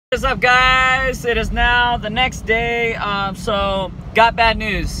What's up, guys? It is now the next day. So got bad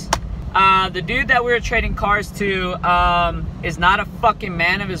news. The dude that we were trading cars to is not a fucking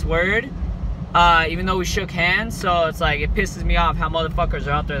man of his word, even though we shook hands. So it's like, it pisses me off how motherfuckers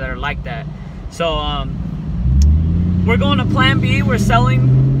are out there that are like that. So we're going to plan B. We're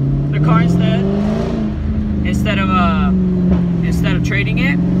selling the car instead of trading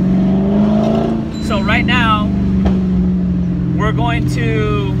it. So right now we're going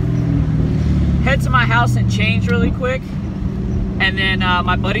to head to my house and change really quick, and then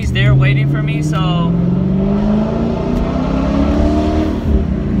my buddy's there waiting for me, so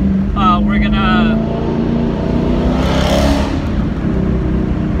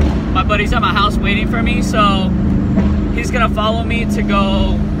my buddy's at my house waiting for me, so he's gonna follow me to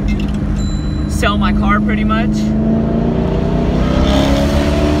go sell my car pretty much.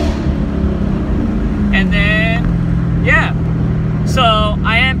 And then yeah, so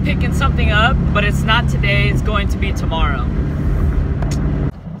I am picking something up, but it's not today, it's going to be tomorrow.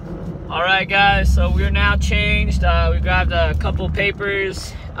 Alright guys, so we're now changed. We grabbed a couple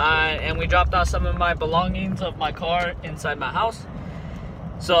papers and we dropped off some of my belongings of my car inside my house.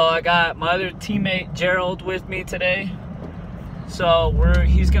 So I got my other teammate Gerald with me today. So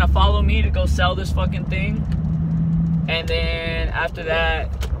he's gonna follow me to go sell this fucking thing. And then after that,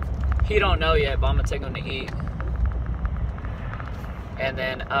 he don't know yet, but I'm gonna take him to eat. And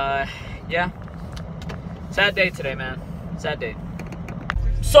then, yeah, sad day today, man. Sad day.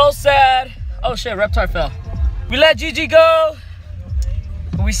 So sad. Oh shit, Reptar fell. We let GiGi go.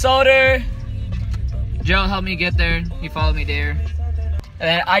 We sold her. Joe helped me get there. He followed me there. And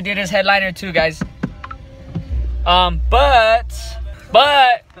then I did his headliner too, guys. But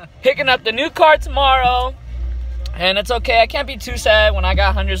picking up the new car tomorrow. And it's okay. I can't be too sad when I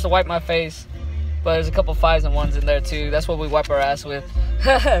got hundreds to wipe my face. But there's a couple 5s and 1s in there too. That's what we wipe our ass with.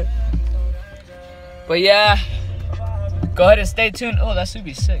 But yeah, go ahead and stay tuned. Oh, that should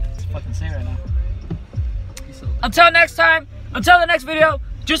be sick. It's fucking sick right now. Until next time, until the next video,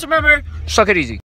 just remember, suck it easy.